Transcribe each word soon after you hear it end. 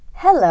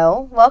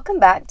Hello, welcome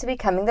back to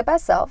Becoming the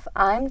Best Self.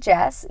 I'm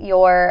Jess,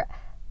 your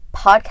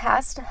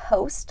podcast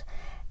host,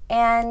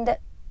 and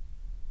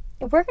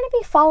we're going to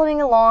be following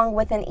along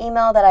with an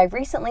email that I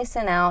recently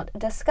sent out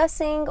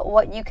discussing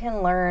what you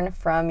can learn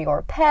from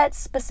your pets,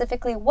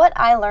 specifically what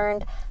I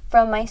learned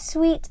from my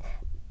sweet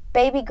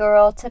baby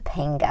girl,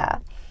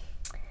 Topanga.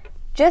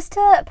 Just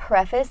to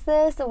preface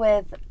this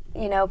with,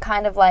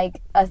 kind of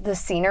like the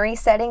scenery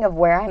setting of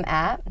where I'm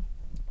at,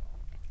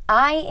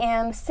 I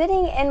am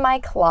sitting in my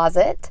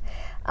closet.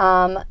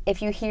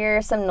 If you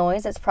hear some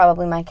noise, it's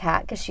probably my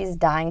cat because she's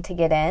dying to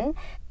get in.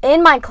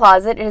 In my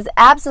closet, it is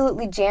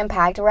absolutely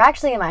jam-packed. We're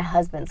actually in my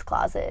husband's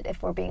closet,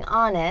 if we're being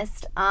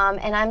honest.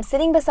 And I'm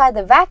sitting beside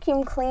the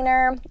vacuum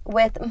cleaner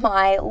with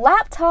my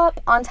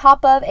laptop on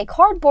top of a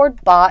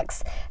cardboard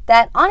box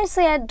that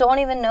honestly I don't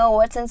even know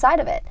what's inside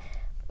of it.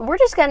 We're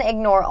just going to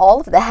ignore all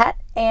of that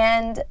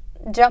and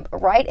jump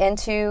right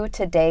into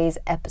today's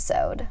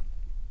episode.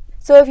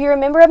 So if you're a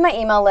member of my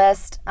email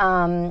list,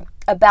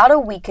 about a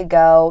week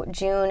ago,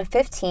 June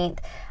 15th,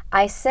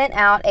 I sent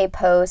out a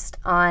post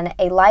on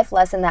a life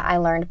lesson that I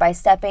learned by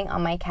stepping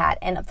on my cat.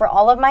 And for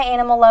all of my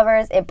animal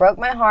lovers, it broke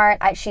my heart.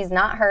 She's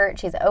not hurt.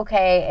 She's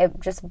okay. It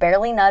just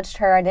barely nudged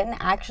her. I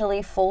didn't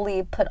actually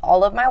fully put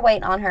all of my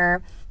weight on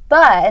her.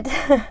 But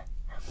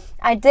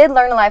I did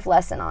learn a life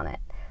lesson on it.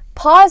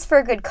 Pause for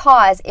a good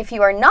cause. If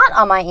you are not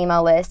on my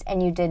email list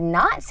and you did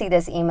not see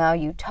this email,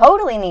 you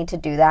totally need to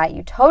do that.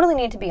 You totally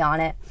need to be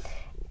on it.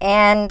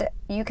 And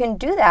you can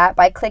do that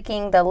by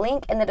clicking the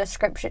link in the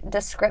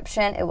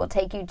description. It will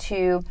take you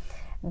to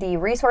the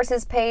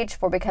resources page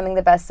for Becoming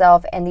the Best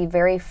Self, and the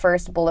very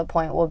first bullet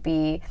point will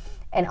be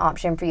an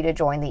option for you to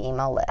join the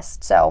email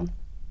list. So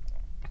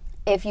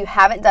if you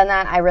haven't done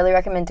that, I really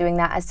recommend doing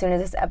that as soon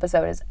as this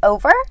episode is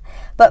over.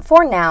 But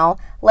for now,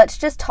 let's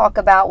just talk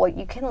about what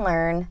you can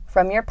learn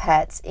from your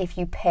pets if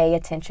you pay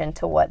attention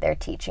to what they're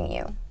teaching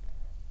you.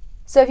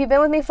 So if you've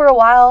been with me for a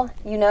while,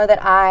 you know that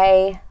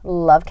I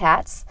love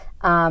cats.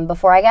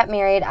 Before I got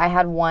married, I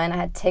had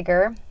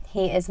Tigger.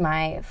 He is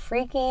my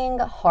freaking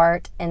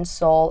heart and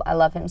soul. I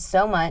love him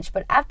so much.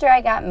 But after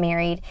I got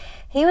married,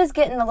 he was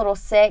getting a little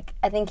sick.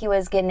 I think he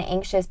was getting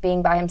anxious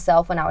being by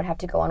himself when I would have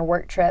to go on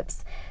work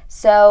trips.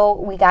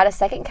 So we got a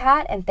second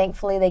cat, and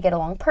thankfully they get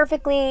along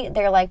perfectly.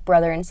 They're like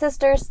brother and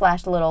sister /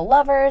 little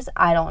lovers.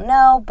 I don't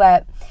know,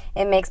 but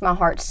it makes my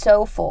heart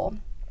so full.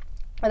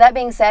 With that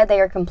being said, they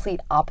are complete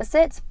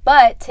opposites,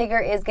 but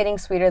Tigger is getting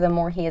sweeter the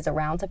more he is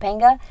around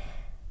Topanga.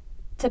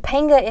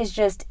 Topanga is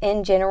just,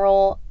 in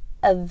general,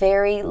 a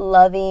very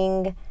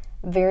loving,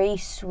 very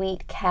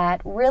sweet cat,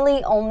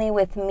 really only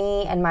with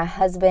me and my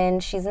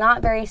husband. She's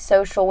not very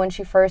social when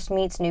she first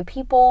meets new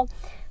people,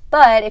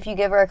 but if you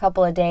give her a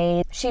couple of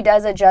days, she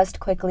does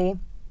adjust quickly,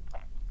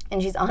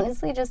 and she's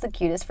honestly just the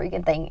cutest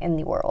freaking thing in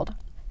the world.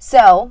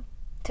 So,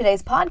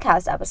 today's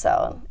podcast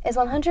episode is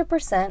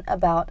 100%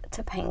 about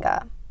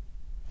Topanga.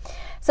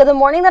 So the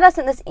morning that I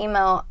sent this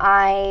email,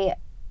 I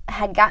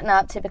had gotten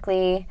up,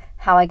 typically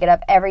how I get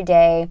up every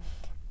day.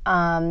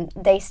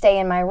 They stay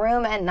in my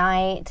room at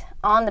night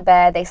on the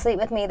bed. They sleep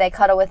with me. They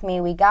cuddle with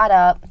me. We got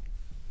up.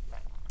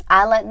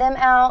 I let them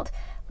out.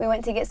 We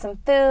went to get some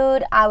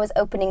food. I was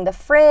opening the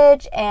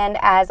fridge, and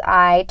as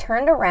I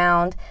turned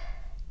around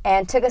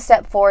and took a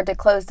step forward to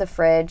close the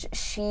fridge,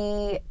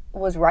 she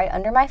was right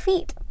under my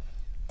feet.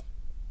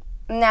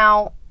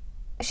 Now,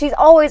 she's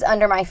always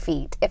under my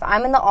feet. If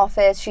I'm in the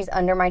office, she's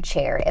under my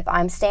chair. If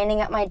I'm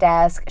standing at my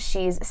desk,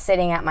 she's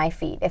sitting at my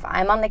feet. If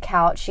I'm on the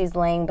couch, she's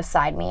laying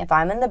beside me. If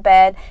I'm in the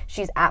bed,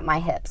 she's at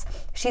my hips.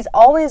 She's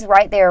always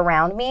right there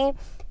around me.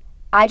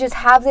 I just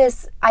have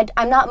this,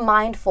 I'm not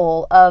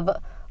mindful of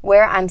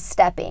where I'm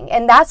stepping.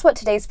 And that's what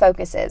today's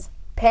focus is,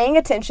 paying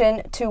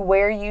attention to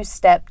where you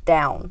step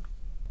down.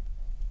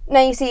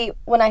 Now, you see,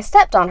 when I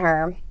stepped on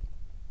her,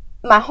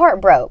 my heart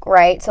broke,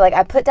 right? So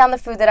I put down the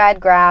food that I had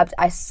grabbed,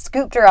 I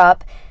scooped her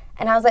up,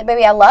 and I was like,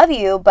 baby, I love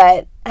you,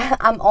 but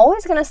I'm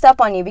always going to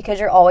step on you because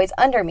you're always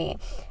under me.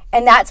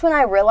 And that's when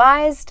I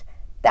realized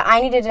that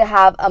I needed to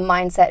have a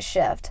mindset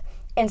shift.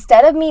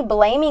 Instead of me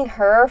blaming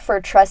her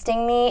for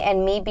trusting me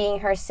and me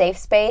being her safe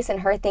space and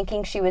her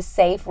thinking she was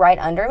safe right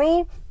under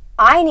me,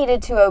 I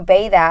needed to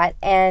obey that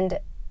and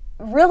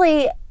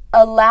really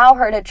allow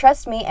her to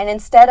trust me. And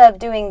instead of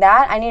doing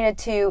that, I needed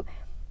to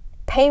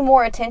pay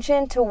more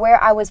attention to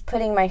where I was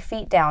putting my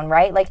feet down,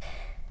 right?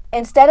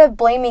 Instead of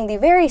blaming the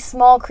very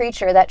small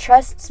creature that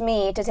trusts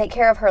me to take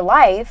care of her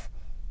life,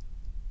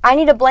 I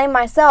need to blame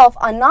myself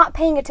on not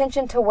paying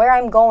attention to where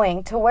I'm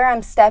going, to where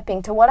I'm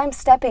stepping, to what I'm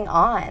stepping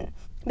on.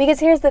 Because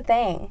here's the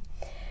thing.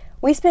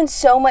 We spend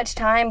so much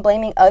time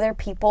blaming other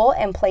people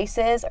and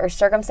places or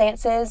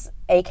circumstances,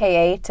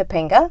 aka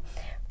Topanga,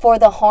 for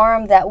the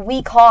harm that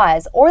we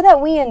cause or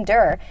that we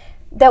endure,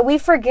 that we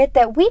forget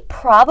that we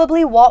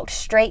probably walked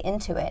straight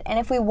into it. And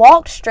if we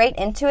walked straight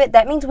into it,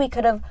 that means we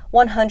could have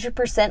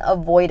 100%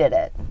 avoided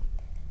it.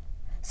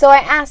 So I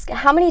ask,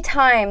 how many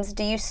times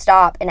do you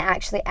stop and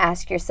actually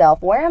ask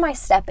yourself, where am I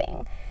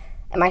stepping?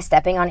 Am I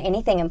stepping on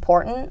anything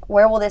important?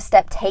 Where will this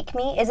step take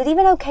me? Is it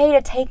even okay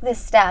to take this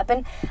step?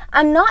 And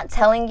I'm not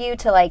telling you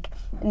to like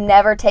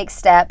never take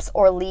steps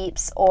or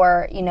leaps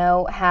or,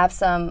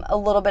 have a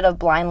little bit of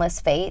blindless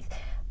faith,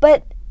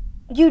 but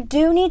you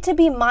do need to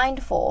be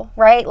mindful,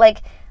 right?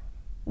 Like,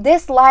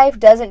 this life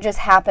doesn't just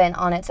happen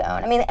on its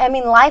own. I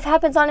mean, life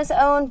happens on its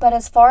own, but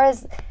as far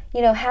as,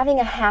 having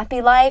a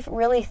happy life,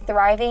 really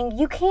thriving,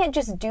 you can't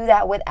just do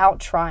that without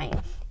trying.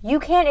 You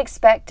can't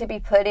expect to be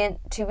put in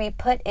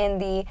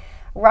the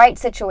right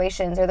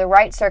situations or the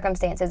right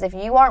circumstances if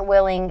you aren't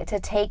willing to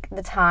take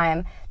the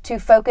time to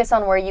focus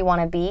on where you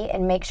want to be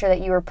and make sure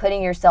that you are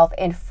putting yourself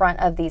in front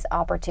of these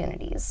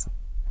opportunities.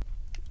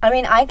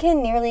 I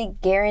can nearly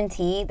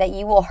guarantee that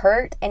you will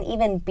hurt and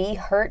even be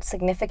hurt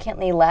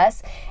significantly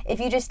less if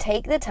you just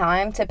take the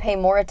time to pay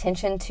more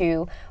attention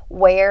to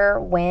where,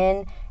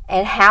 when,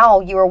 and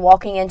how you are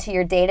walking into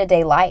your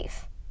day-to-day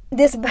life.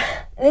 This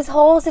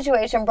whole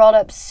situation brought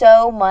up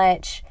so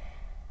much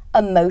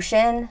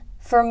emotion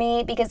for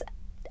me because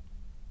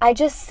I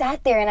just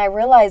sat there and I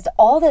realized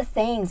all the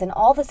things and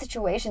all the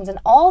situations and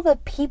all the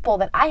people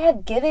that I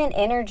have given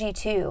energy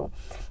to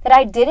that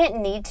I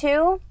didn't need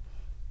to.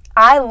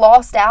 I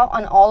lost out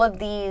on all of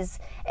these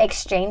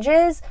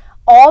exchanges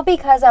all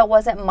because I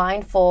wasn't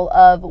mindful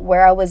of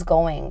where I was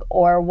going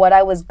or what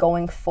I was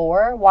going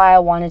for, why I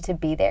wanted to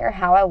be there,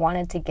 how I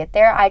wanted to get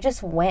there. I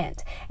just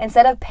went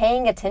instead of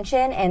paying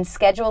attention and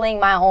scheduling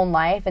my own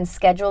life and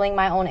scheduling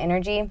my own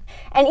energy.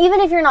 And even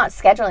if you're not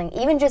scheduling,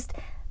 even just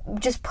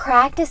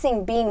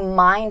practicing being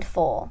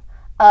mindful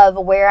of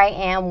where I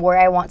am, where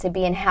I want to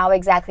be, and how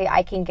exactly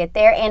I can get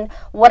there and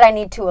what I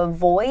need to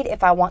avoid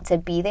if I want to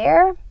be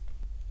there.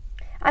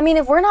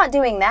 If we're not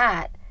doing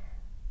that,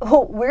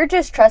 we're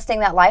just trusting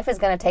that life is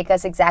going to take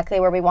us exactly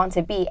where we want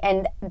to be.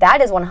 And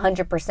that is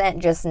 100%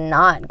 just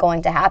not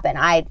going to happen.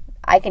 I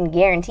can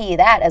guarantee you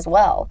that as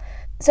well.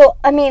 So,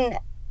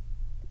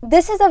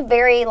 this is a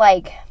very,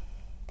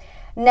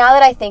 now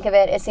that I think of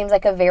it, it seems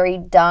like a very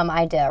dumb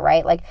idea,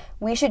 right? Like,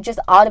 we should just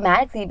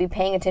automatically be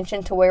paying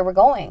attention to where we're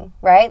going,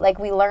 right? Like,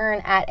 we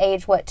learn at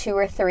age, 2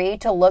 or 3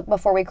 to look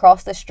before we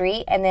cross the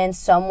street, and then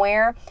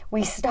somewhere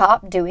we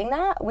stop doing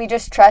that. We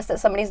just trust that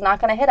somebody's not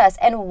going to hit us.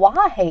 And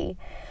why?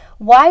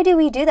 Why do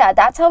we do that?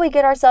 That's how we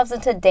get ourselves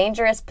into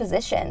dangerous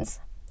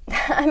positions.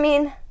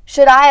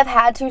 Should I have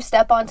had to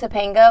step on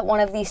Topanga, one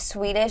of the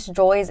sweetest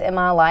joys in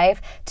my life,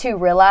 to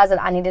realize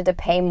that I needed to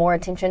pay more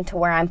attention to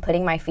where I'm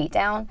putting my feet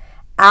down?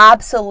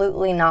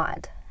 Absolutely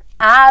not.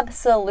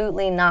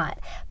 Absolutely not.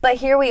 But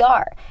here we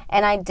are.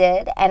 And I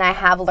did, and I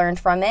have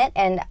learned from it.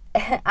 And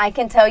I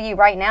can tell you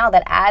right now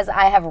that as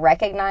I have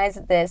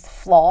recognized this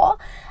flaw,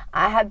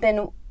 I have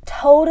been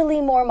totally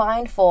more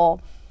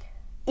mindful.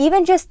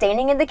 Even just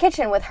standing in the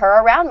kitchen with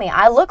her around me,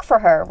 I look for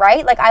her,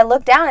 right? Like, I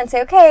look down and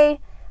say, okay,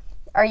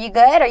 are you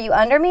good? Are you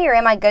under me? Or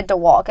am I good to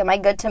walk? Am I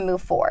good to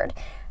move forward?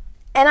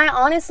 And I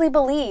honestly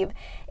believe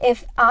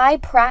if I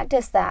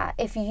practice that,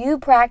 if you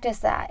practice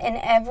that in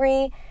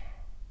every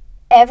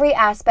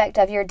aspect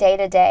of your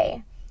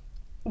day-to-day,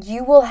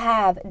 you will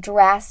have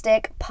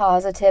drastic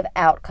positive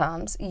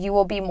outcomes. You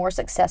will be more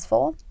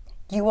successful.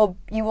 You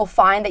will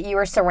find that you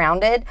are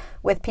surrounded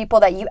with people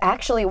that you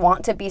actually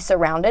want to be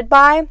surrounded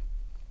by.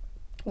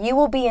 You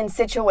will be in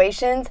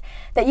situations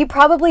that you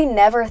probably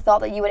never thought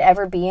that you would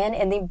ever be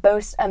in the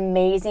most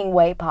amazing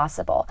way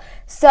possible.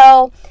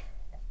 So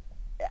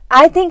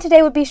I think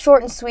today would be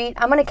short and sweet.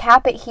 I'm going to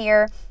cap it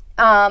here.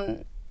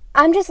 I'm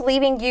just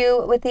leaving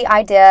you with the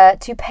idea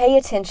to pay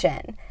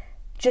attention.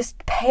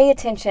 Just pay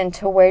attention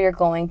to where you're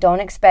going. Don't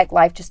expect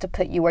life just to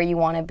put you where you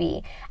want to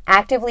be.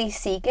 Actively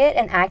seek it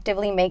and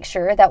actively make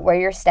sure that where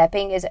you're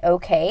stepping is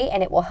okay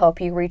and it will help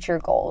you reach your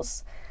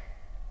goals.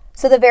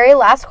 So the very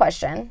last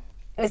question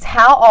is,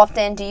 how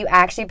often do you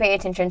actually pay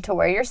attention to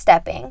where you're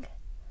stepping?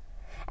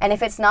 And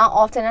if it's not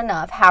often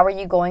enough, how are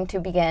you going to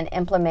begin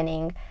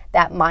implementing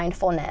that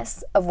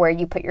mindfulness of where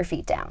you put your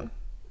feet down?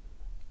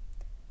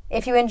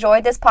 If you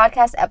enjoyed this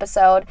podcast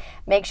episode,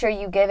 make sure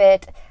you give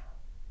it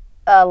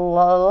a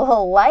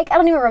like. I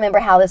don't even remember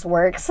how this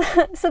works.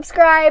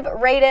 Subscribe,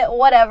 rate it,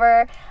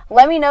 whatever.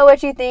 Let me know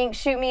what you think.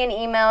 Shoot me an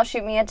email,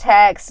 shoot me a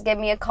text, give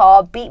me a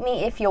call. Beat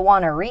me if you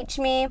want to reach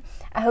me.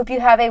 I hope you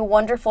have a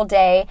wonderful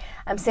day.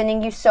 I'm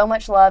sending you so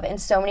much love and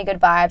so many good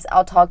vibes.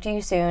 I'll talk to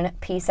you soon.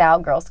 Peace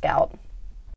out, Girl Scout.